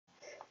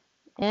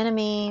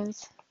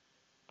enamines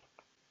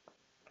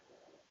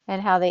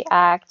and how they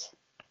act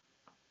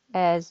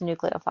as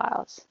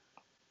nucleophiles.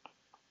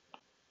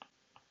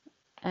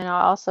 And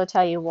I'll also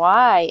tell you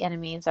why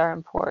enamines are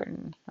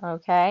important,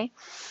 okay?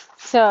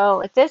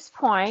 So at this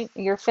point,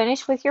 you're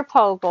finished with your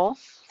POGL.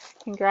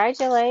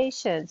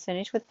 Congratulations,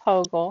 finished with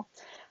POGL.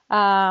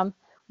 Um,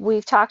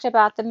 we've talked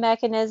about the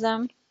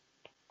mechanism.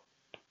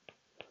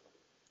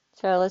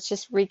 So let's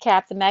just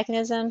recap the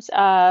mechanisms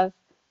of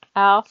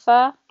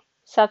alpha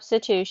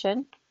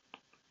substitution.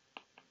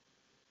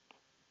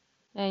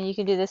 And you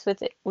can do this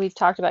with, we've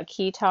talked about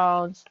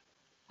ketones,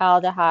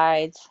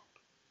 aldehydes,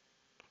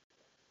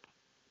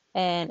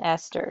 and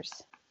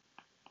esters.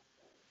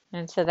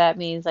 And so that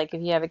means like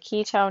if you have a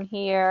ketone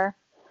here,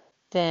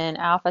 then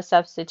alpha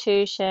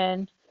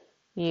substitution,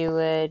 you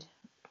would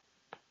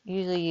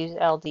usually use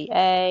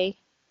LDA.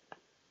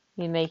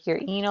 You make your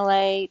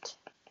enolate,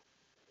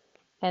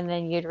 and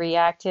then you'd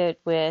react it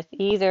with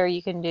either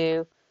you can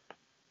do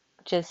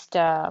just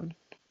an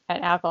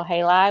alkyl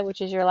halide,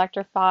 which is your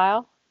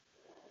electrophile,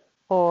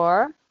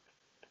 or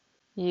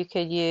you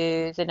could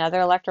use another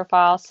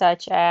electrophile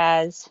such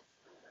as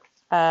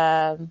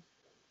a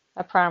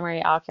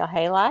primary alkyl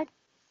halide.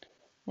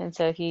 And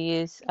so if you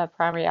use a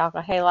primary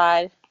alkyl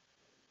halide,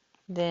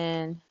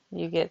 then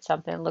you get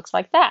something that looks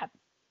like that.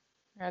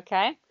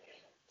 Okay,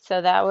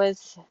 so that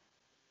was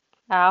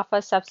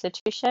alpha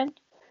substitution.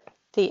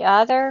 The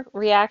other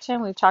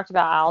reaction, we've talked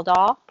about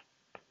aldol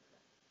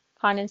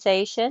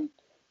condensation.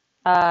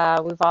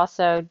 We've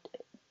also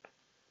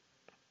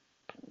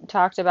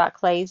talked about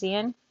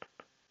Claisian.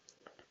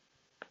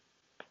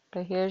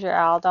 So here's your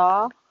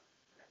aldol.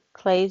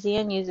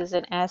 Claisian uses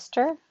an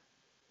ester.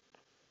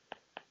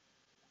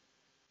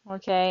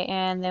 Okay,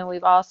 and then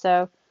we've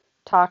also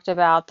talked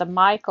about the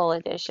Michael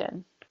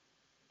addition.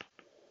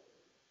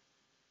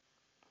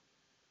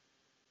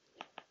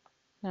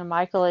 And a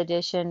Michael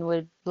addition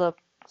would look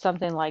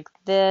something like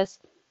this,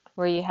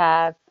 where you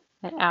have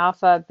an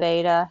alpha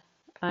beta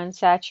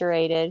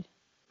unsaturated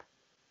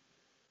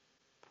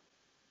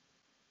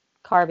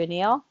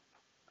carbonyl.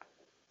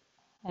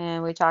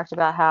 And we talked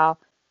about how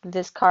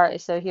this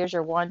so here's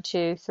your 1,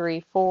 2,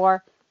 3,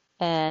 4,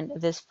 and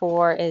this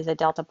 4 is a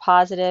delta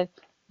positive,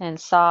 and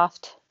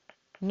soft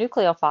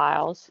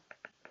nucleophiles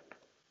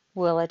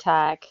will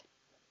attack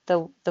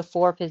the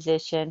 4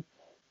 position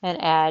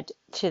and add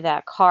to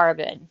that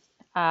carbon.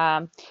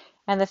 And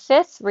the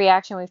fifth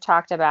reaction we've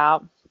talked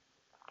about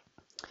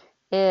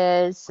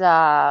is we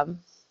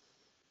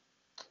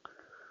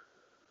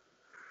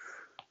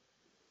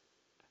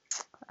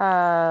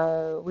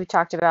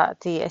talked about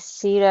the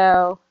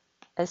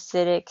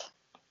acetoacetic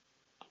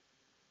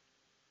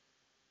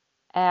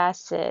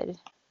acid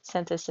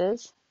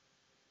synthesis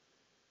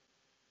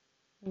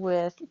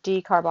with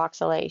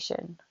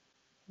decarboxylation.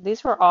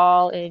 These were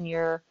all in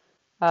your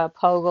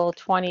POGL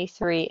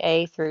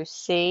 23A through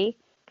C.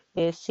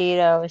 The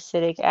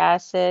acetoacetic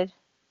acid.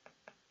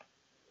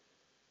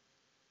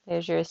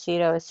 There's your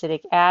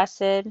acetoacetic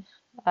acid.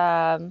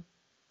 Of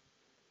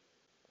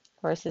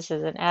course, this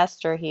is an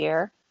ester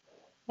here.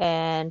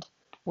 And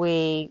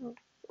we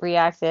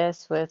react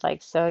this with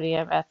like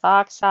sodium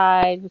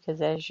ethoxide because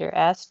there's your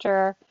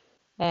ester.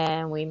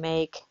 And we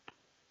make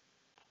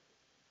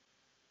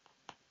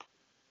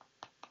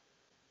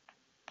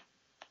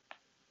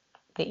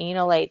the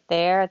enolate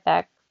there at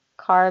that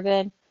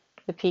carbon.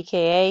 The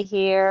pKa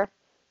here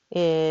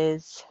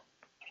is,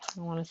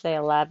 I want to say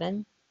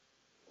 11.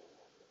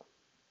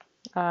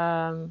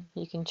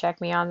 You can check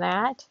me on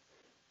that.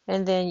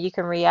 And then you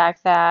can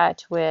react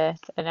that with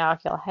an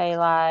alkyl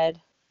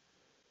halide.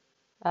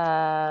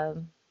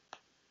 And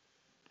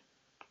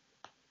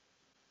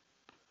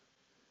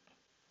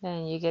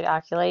you get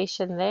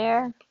alkylation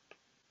there.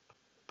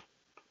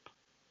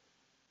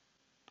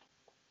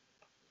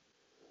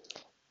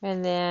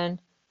 And then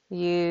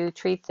you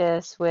treat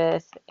this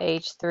with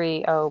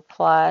H3O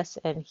plus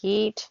and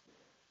heat,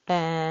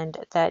 and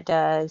that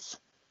does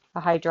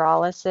a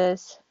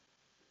hydrolysis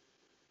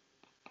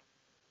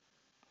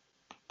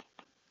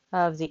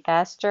of the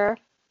ester,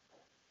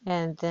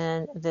 and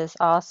then this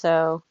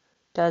also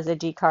does a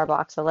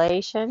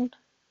decarboxylation.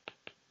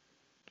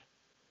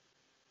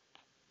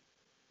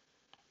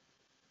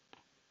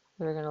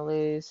 We're going to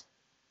lose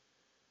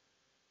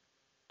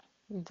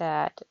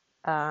that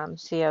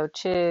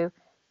CO2,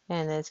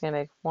 and then it's going to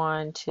make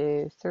 1,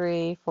 2,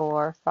 3,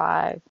 4,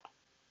 5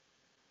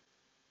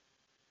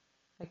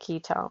 a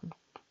ketone.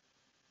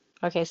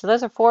 Okay, so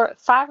those are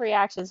 5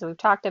 reactions that we've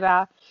talked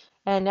about,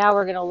 and now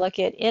we're going to look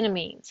at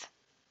enamines.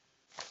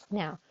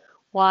 Now,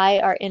 why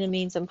are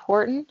enamines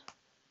important?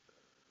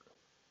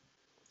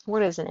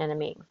 What is an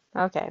enamine?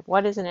 Okay,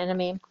 what is an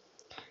enamine?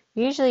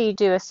 Usually you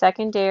do a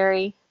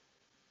secondary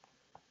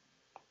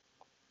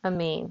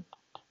amine.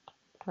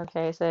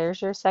 Okay, so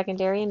there's your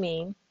secondary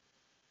amine.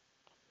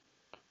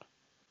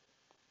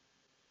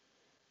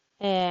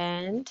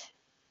 And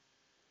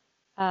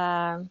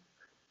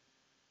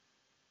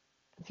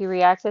if you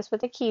react this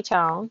with a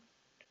ketone,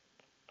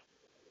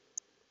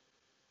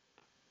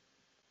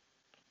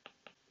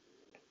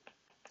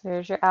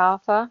 there's your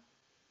alpha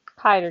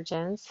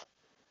hydrogens,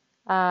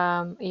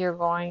 you're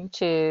going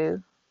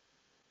to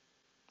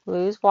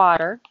lose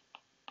water.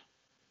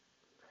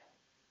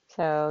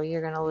 So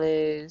you're going to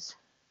lose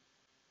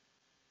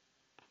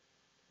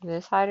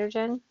this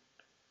hydrogen,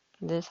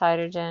 and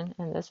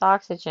this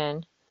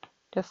oxygen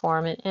to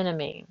form an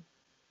enamine.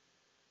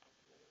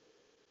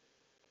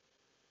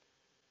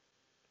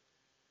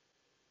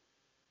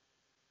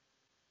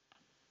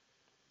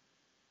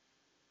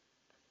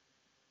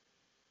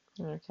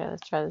 Okay,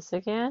 let's try this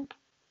again.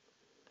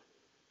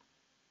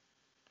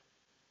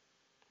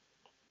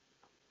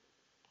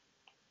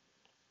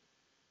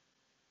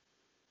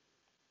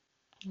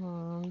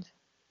 And,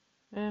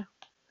 all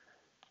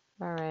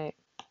right,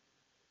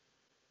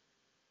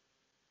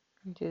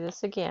 do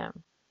this again.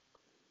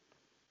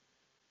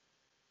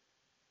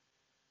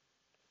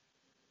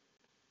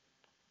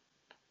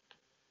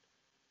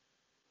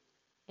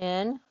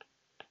 Enamine.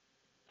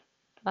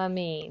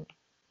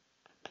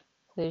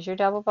 There's your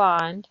double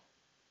bond.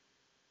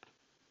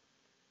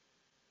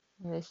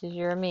 And this is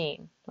your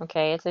amine.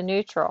 Okay, it's a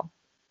neutral.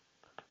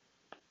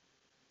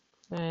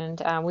 And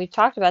we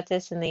talked about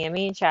this in the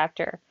amine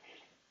chapter.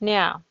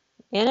 Now,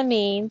 in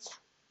amines,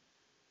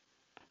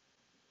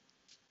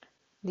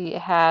 you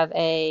have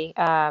a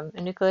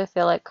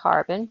nucleophilic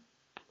carbon.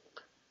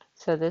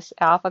 So this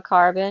alpha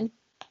carbon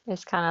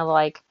is kind of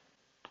like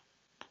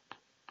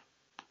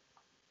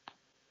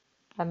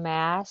a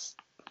mass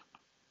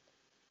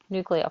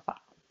nucleophile.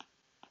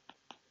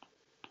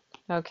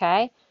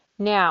 Okay,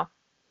 now,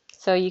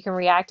 so you can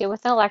react it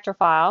with an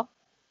electrophile,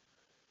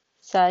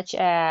 such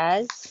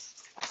as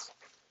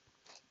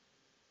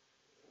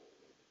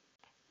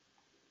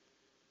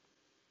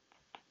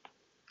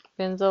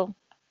benzyl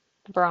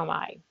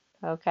bromide.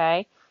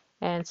 Okay,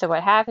 and so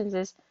what happens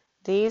is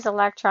these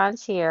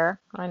electrons here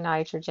on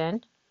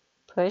nitrogen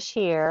push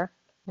here,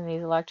 and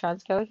these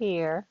electrons go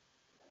here.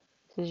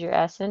 This is your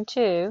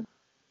SN2,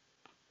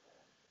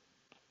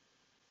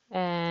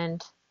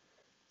 and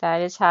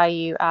that is how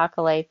you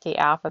alkylate the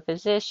alpha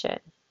position.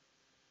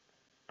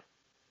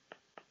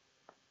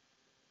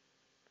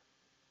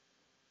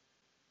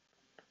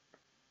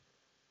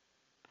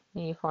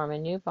 And you form a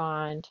new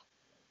bond,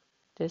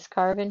 this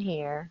carbon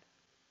here.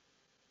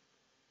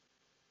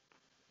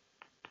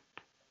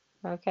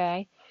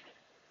 Okay.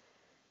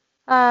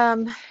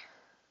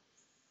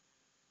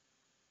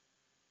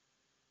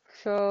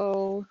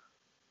 So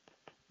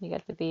you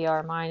got the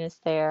Br minus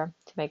there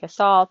to make a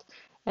salt.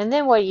 And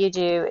then what you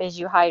do is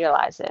you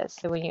hydrolyze this.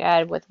 So when you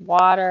add with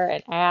water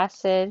and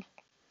acid,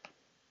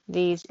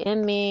 these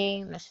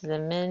imine, this is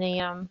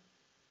aminium,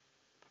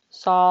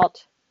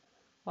 salt,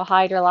 will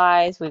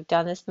hydrolyze. We've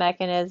done this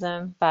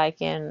mechanism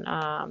back in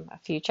a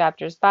few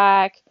chapters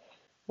back.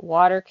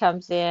 Water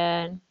comes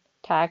in,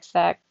 attacks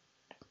that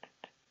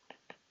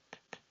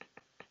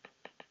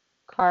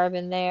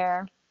carbon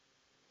there.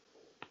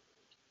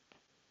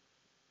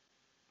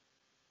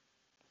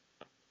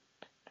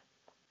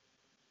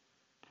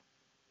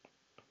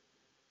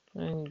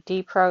 And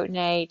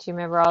deprotonate. Do you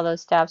remember all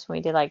those steps when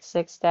we did like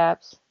 6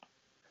 steps?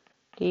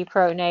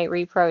 Deprotonate,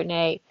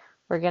 reprotonate.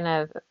 We're going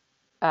to,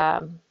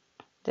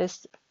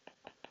 this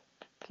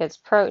gets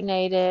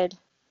protonated.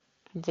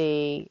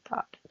 The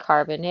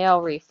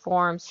carbonyl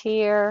reforms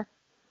here.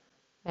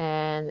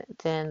 And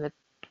then the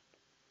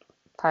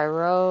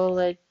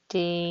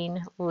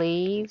pyrrolidine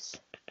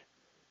leaves.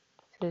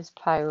 This is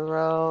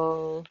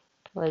pyrrolidine.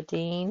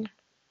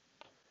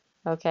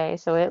 Okay,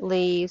 so it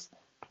leaves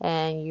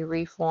and you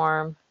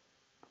reform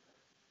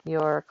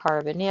your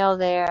carbonyl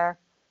there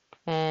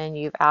and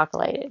you've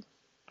alkylated.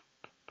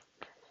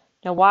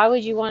 Now, why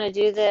would you want to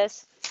do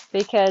this?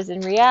 Because in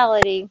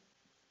reality,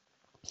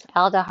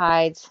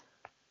 aldehydes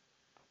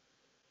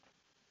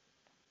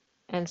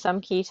and some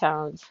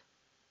ketones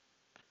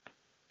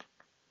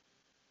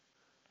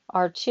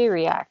are too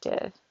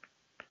reactive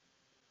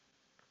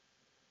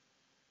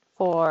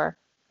for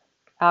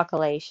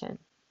alkylation,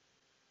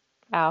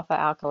 alpha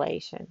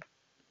alkylation.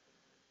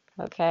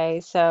 Okay,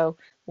 so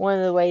one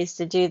of the ways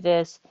to do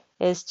this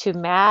is to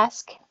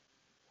mask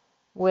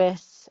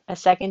with a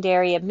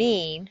secondary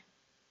amine,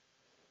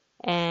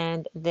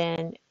 and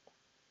then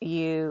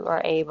you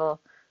are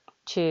able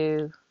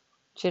to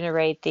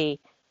generate the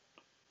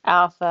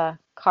alpha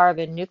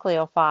carbon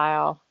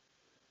nucleophile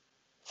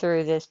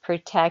through this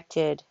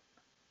protected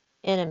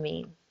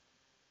enamine.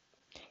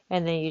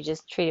 And then you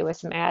just treat it with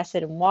some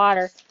acid and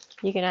water.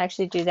 You can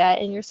actually do that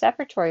in your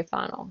separatory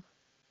funnel.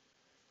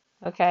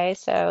 Okay,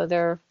 so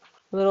they're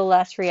a little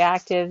less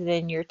reactive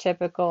than your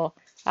typical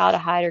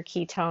aldehyde or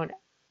ketone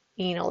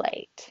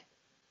enolate.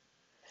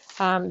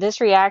 This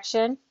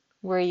reaction,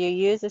 where you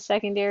use a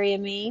secondary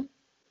amine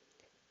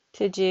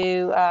to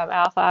do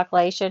alpha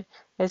alkylation,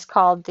 is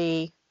called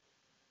the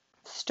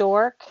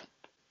Stork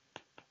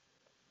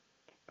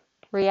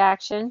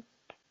reaction.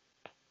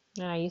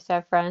 I used to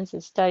have friends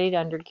that studied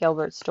under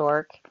Gilbert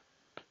Stork.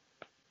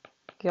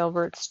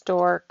 Gilbert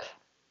Stork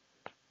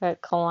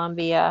at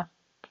Columbia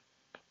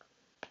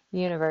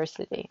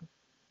University.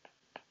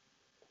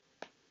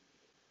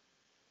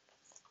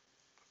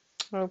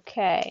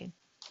 Okay.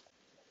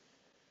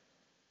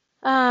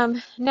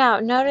 Now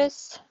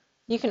notice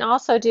you can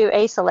also do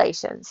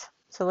acylations.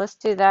 So let's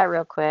do that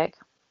real quick.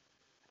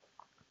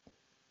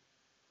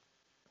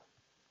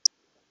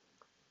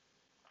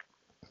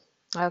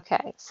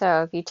 Okay,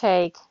 so if you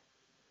take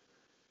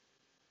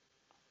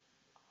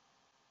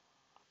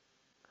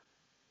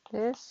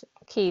this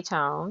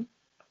ketone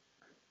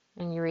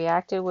and you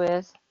react it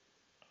with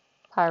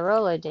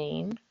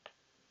pyrrolidine,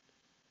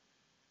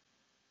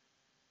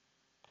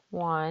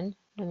 one,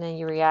 and then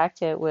you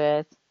react it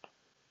with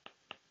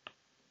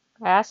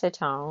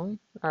acetone,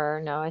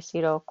 or no,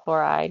 acetyl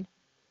chloride,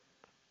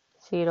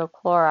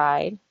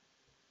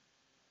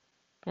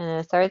 and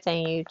the third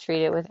thing you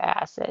treat it with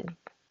acid.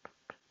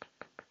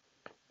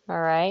 All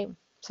right,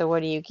 so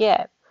what do you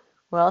get?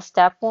 Well,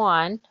 step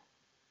one,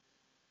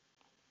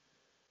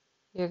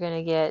 you're going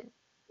to get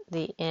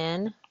the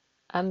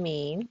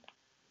Enamine.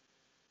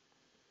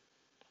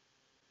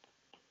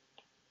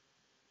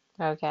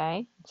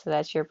 Okay, so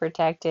that's your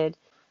protected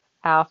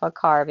alpha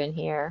carbon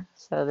here.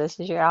 So this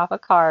is your alpha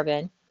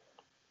carbon.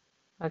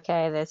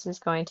 Okay, this is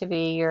going to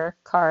be your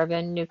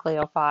carbon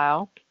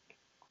nucleophile.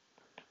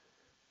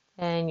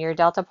 And your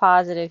delta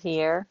positive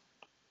here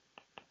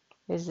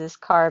is this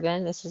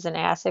carbon. This is an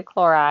acid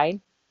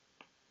chloride.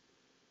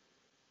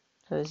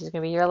 So this is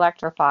going to be your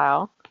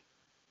electrophile.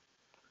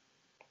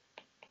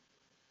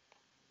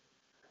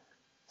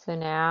 So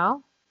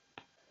now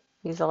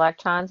these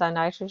electrons on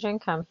nitrogen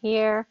come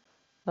here.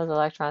 Those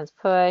electrons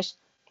push.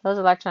 Those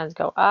electrons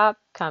go up,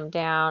 come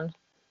down.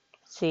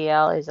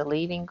 Cl is a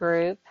leaving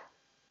group.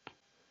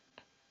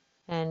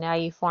 And now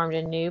you formed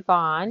a new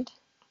bond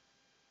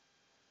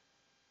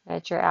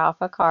at your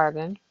alpha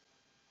carbon.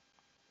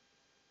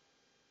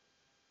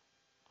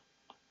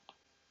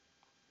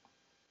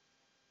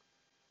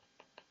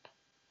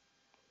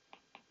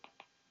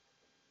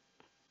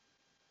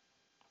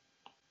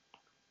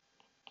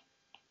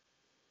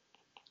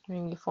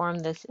 And you form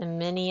this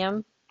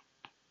iminium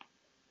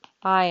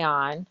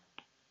ion.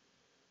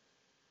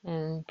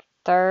 And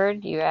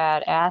third, you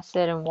add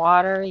acid and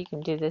water. You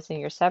can do this in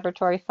your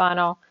separatory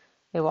funnel.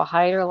 It will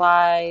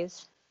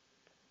hydrolyze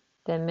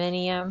the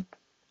iminium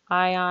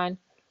ion,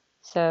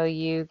 so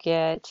you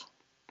get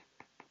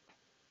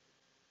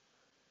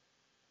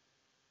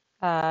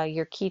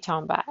your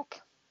ketone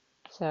back.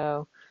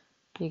 So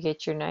you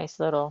get your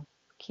nice little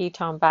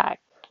ketone back.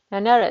 Now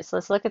notice,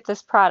 let's look at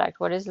this product.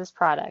 What is this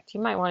product? You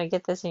might want to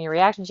get this in your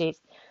reaction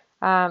sheets.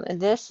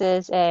 This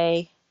is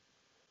a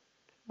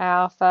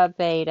alpha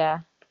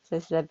beta.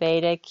 This is a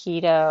beta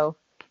keto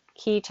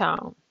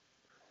ketone.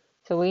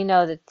 So we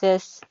know that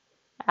this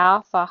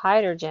alpha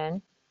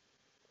hydrogen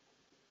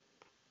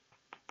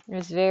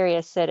is very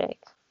acidic.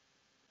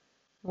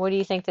 What do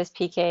you think this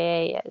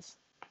pKa is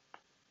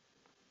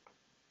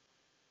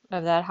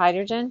of that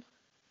hydrogen?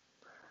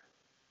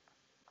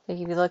 So if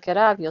you look it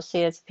up, you'll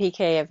see it's a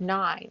pK of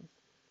 9.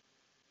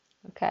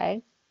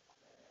 Okay.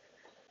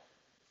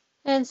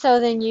 And so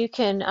then you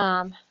can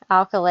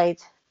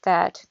alkylate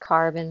that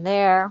carbon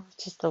there,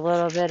 just a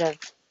little bit of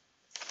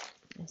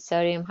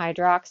sodium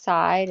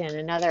hydroxide and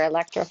another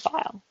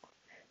electrophile.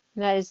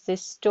 And that is the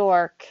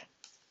Stork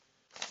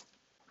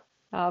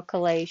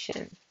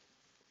alkylation.